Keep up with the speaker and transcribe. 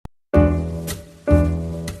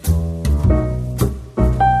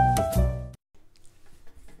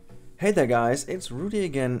Hey there guys, it's Rudi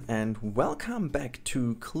again and welcome back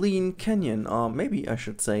to Clean Canyon, or maybe I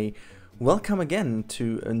should say welcome again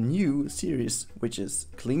to a new series which is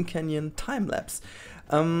Clean Canyon Timelapse.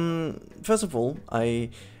 First of all, I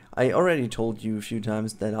already told you a few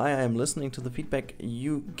times that I am listening to the feedback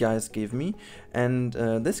you guys gave me, and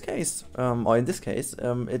in this case,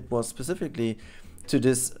 it was specifically to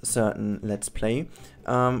this certain Let's Play.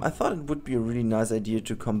 I thought it would be a really nice idea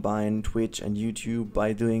to combine Twitch and YouTube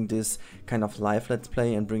by doing this kind of live Let's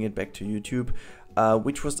Play and bring it back to YouTube,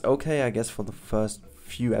 which was okay, I guess, for the first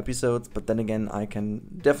few episodes, but then again, I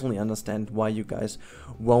can definitely understand why you guys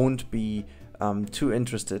won't be too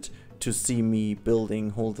interested to see me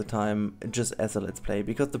building all the time just as a Let's Play,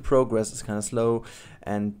 because the progress is kind of slow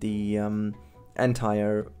and the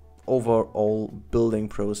entire overall building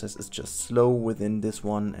process is just slow within this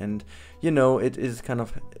one, and you know, it is kind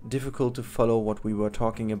of difficult to follow what we were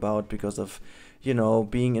talking about because of, you know,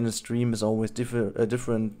 being in a stream is always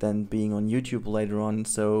different than being on YouTube later on.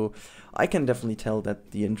 So I can definitely tell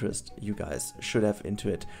that the interest you guys should have into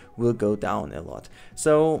it will go down a lot.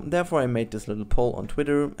 So therefore I made this little poll on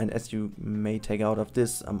Twitter, and as you may take out of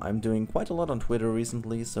this, I'm doing quite a lot on Twitter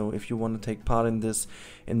recently, so if you want to take part in this,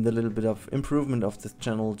 in the little bit of improvement of this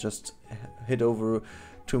channel, just head over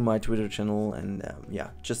to my Twitter channel and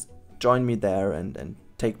yeah, just join me there and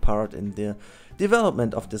take part in the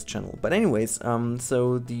development of this channel. But anyways,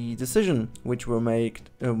 so the decision which were made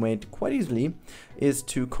quite easily is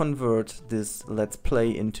to convert this Let's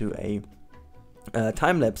Play into a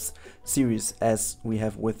time-lapse series, as we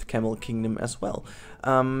have with Camel Kingdom as well.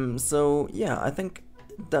 So yeah, I think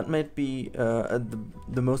that might be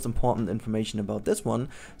the most important information about this one.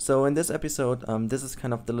 So in this episode, this is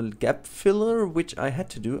kind of the little gap filler which I had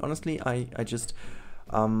to do. Honestly, I just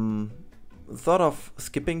thought of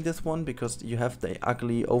skipping this one because you have the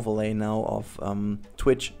ugly overlay now of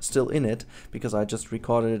Twitch still in it, because I just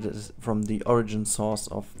recorded it from the origin source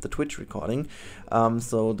of the Twitch recording.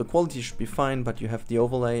 So the quality should be fine, but you have the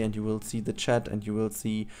overlay and you will see the chat and you will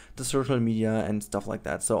see the social media and stuff like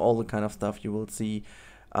that. So all the kind of stuff you will see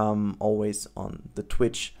always on the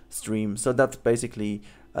Twitch stream. So that's basically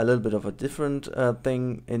a little bit of a different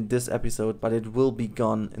thing in this episode, but it will be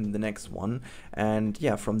gone in the next one. And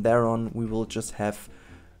yeah, from there on we will just have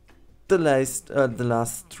the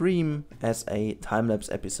last stream as a time-lapse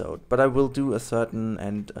episode, but I will do a certain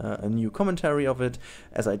and a new commentary of it,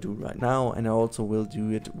 as I do right now, and I also will do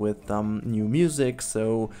it with new music,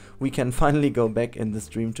 so we can finally go back in the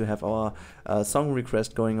stream to have our song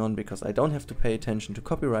request going on, because I don't have to pay attention to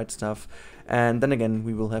copyright stuff. And then again,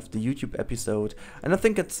 we will have the YouTube episode, and I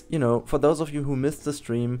think it's, you know, for those of you who missed the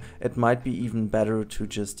stream, it might be even better to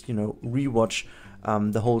just, you know, rewatch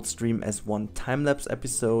the whole stream as one time-lapse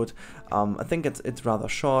episode. I think it's rather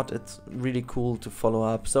short, it's really cool to follow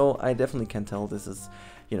up, so I definitely can tell this is,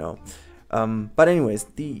 you know, but anyways,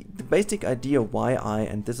 the basic idea why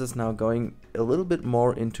and this is now going a little bit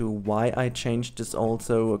more into why I changed this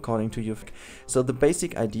also according to you. So the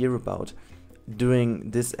basic idea about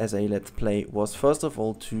doing this as a Let's Play was, first of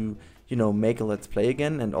all, to, you know, make a Let's Play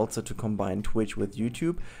again, and also to combine Twitch with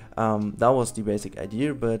YouTube. That was the basic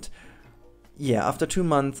idea, but yeah, after 2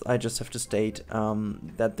 months, I just have to state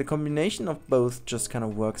that the combination of both just kind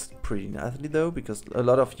of works pretty nicely, though, because a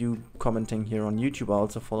lot of you commenting here on YouTube are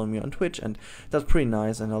also following me on Twitch, and that's pretty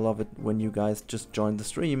nice, and I love it when you guys just join the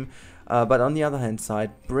stream. But on the other hand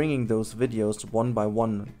side, bringing those videos one by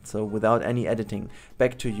one, so without any editing,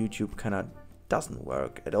 back to YouTube kind of doesn't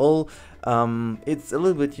work at all. It's a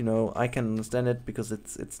little bit, you know, I can understand it because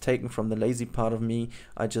it's taken from the lazy part of me.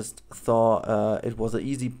 I just thought it was an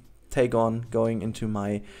easy take on going into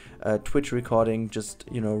my Twitch recording, just,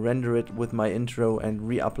 you know, render it with my intro and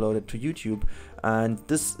re-upload it to YouTube. And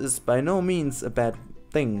this is by no means a bad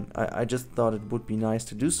thing. I just thought it would be nice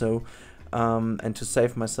to do so, and to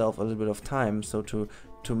save myself a little bit of time, so to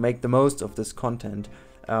make the most of this content.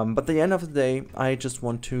 But at the end of the day, I just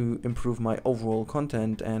want to improve my overall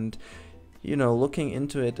content, and, you know, looking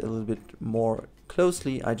into it a little bit more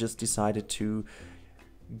closely, I just decided to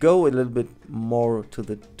go a little bit more to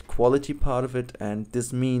the quality part of it, and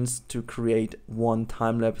this means to create one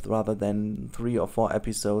time-lapse rather than 3 or 4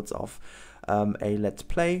 episodes of a Let's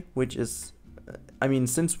Play, which is, I mean,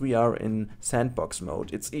 since we are in sandbox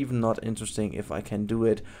mode, it's even not interesting if I can do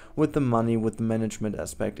it with the money, with the management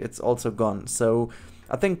aspect. It's also gone. So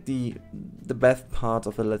I think the best part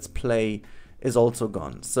of a Let's Play is also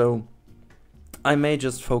gone. So I may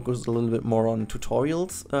just focus a little bit more on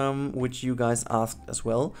tutorials, which you guys asked as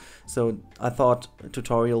well. So I thought a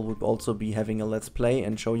tutorial would also be having a Let's Play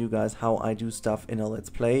and show you guys how I do stuff in a Let's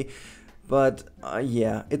Play. But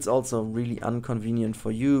yeah, it's also really inconvenient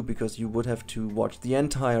for you, because you would have to watch the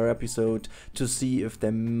entire episode to see if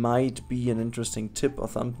there might be an interesting tip or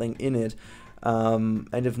something in it,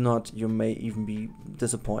 and if not, you may even be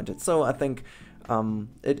disappointed. So I think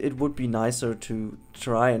it would be nicer to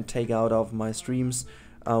try and take out of my streams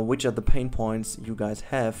which are the pain points you guys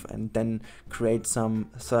have, and then create some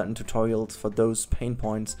certain tutorials for those pain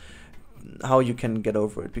points, how you can get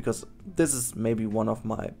over it, because this is maybe one of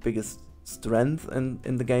my biggest strength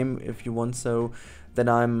in the game, if you want, so that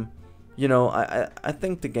I'm, you know, I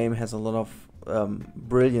think the game has a lot of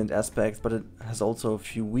brilliant aspects, but it has also a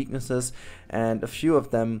few weaknesses, and a few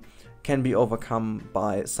of them can be overcome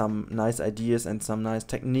by some nice ideas and some nice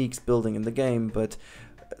techniques building in the game. But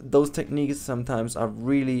those techniques sometimes are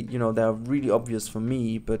really, you know, they're really obvious for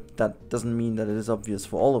me, but that doesn't mean that it is obvious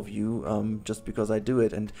for all of you, just because I do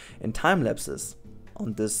it. And in time lapses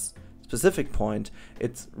on this specific point,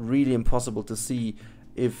 it's really impossible to see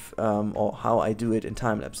if or how I do it in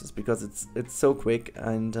time lapses, because it's so quick,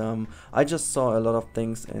 and I just saw a lot of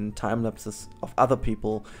things in time lapses of other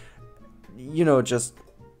people, you know, just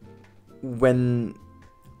when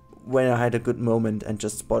I had a good moment and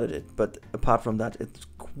just spotted it. But apart from that, it's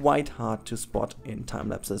quite hard to spot in time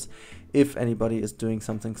lapses if anybody is doing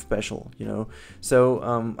something special, you know.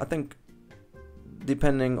 So I think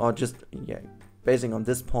depending, or just basing on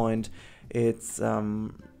this point, it's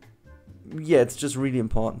it's just really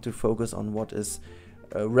important to focus on what is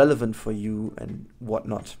relevant for you and what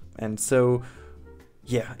not. And so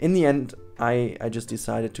yeah, in the end, I just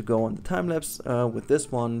decided to go on the time lapse with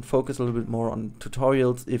this one, focus a little bit more on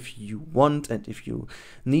tutorials if you want and if you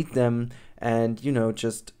need them, and, you know,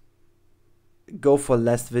 just go for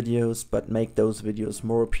less videos, but make those videos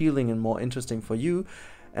more appealing and more interesting for you.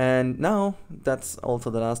 And now that's also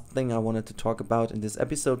the last thing I wanted to talk about in this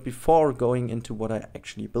episode before going into what I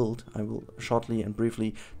actually built. I will shortly and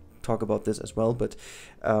briefly talk about this as well, but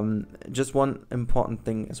just one important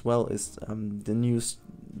thing as well is the new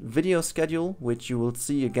video schedule, which you will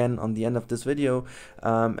see again on the end of this video,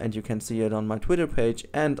 and you can see it on my Twitter page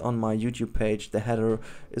and on my YouTube page. The header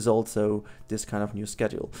is also this kind of new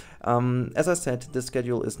schedule. As I said, this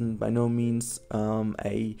schedule isn't by no means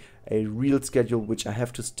a real schedule which I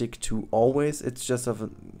have to stick to always. It's just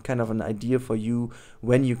kind of an idea for you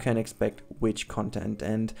when you can expect which content.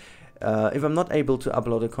 And if I'm not able to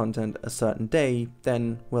upload a content a certain day,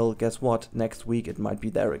 then, well, guess what? Next week it might be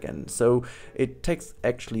there again. So it takes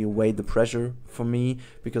actually away the pressure for me,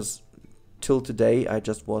 because till today I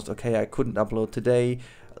just was, okay, I couldn't upload today,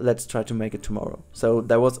 let's try to make it tomorrow. So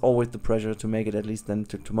there was always the pressure to make it at least then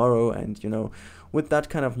to tomorrow. And, you know, with that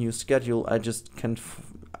kind of new schedule, I just can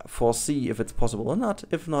foresee if it's possible or not.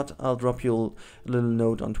 If not, I'll drop you a little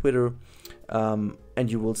note on Twitter, and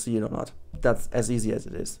you will see it or not. That's as easy as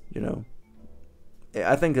it is, you know.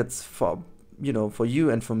 I think it's for you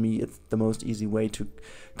and for me, it's the most easy way to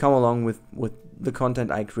come along with the content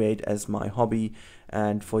I create as my hobby.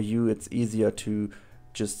 And for you, it's easier to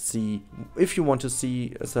just see, if you want to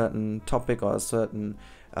see a certain topic or a certain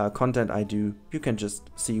content I do, you can just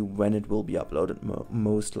see when it will be uploaded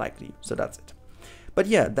most likely. So that's it. But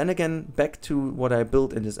yeah, then again, back to what I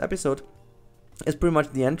built in this episode is pretty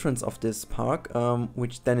much the entrance of this park,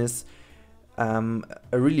 which then is a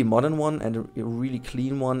really modern one and a really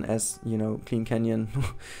clean one, as, you know, Clean Canyon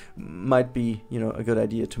might be, you know, a good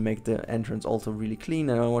idea to make the entrance also really clean.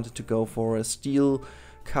 And I wanted to go for a steel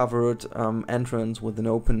covered entrance with an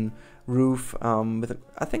open roof.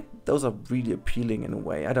 I think those are really appealing in a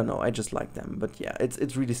way. I don't know, I just like them. But yeah,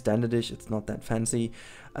 it's really standardish. It's not that fancy.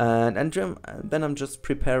 And then I'm just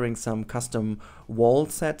preparing some custom wall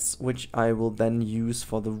sets, which I will then use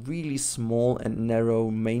for the really small and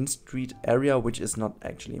narrow Main Street area, which is not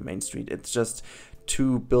actually Main Street. It's just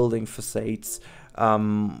two building facades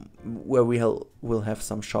where we'll have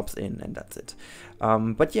some shops in, and that's it.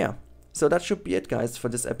 But yeah. So that should be it, guys, for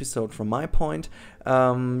this episode from my point.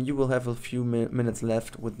 You will have a few minutes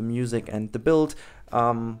left with the music and the build.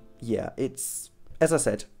 Yeah, it's, as I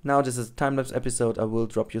said, now this is a time-lapse episode. I will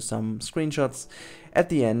drop you some screenshots at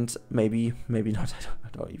the end. Maybe not, I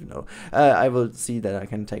don't even know. I will see that I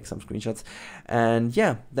can take some screenshots. And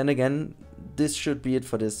yeah, then again, this should be it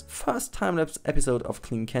for this first time-lapse episode of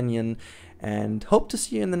Clean Canyon. And hope to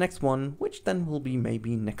see you in the next one, which then will be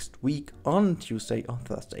maybe next week on Tuesday or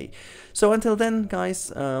Thursday. So until then,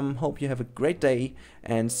 guys, hope you have a great day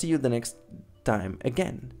and see you the next time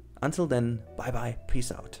again. Until then, bye-bye,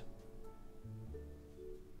 peace out.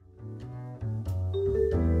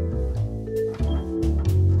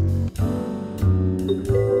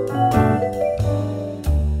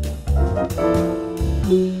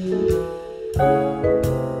 Thank you.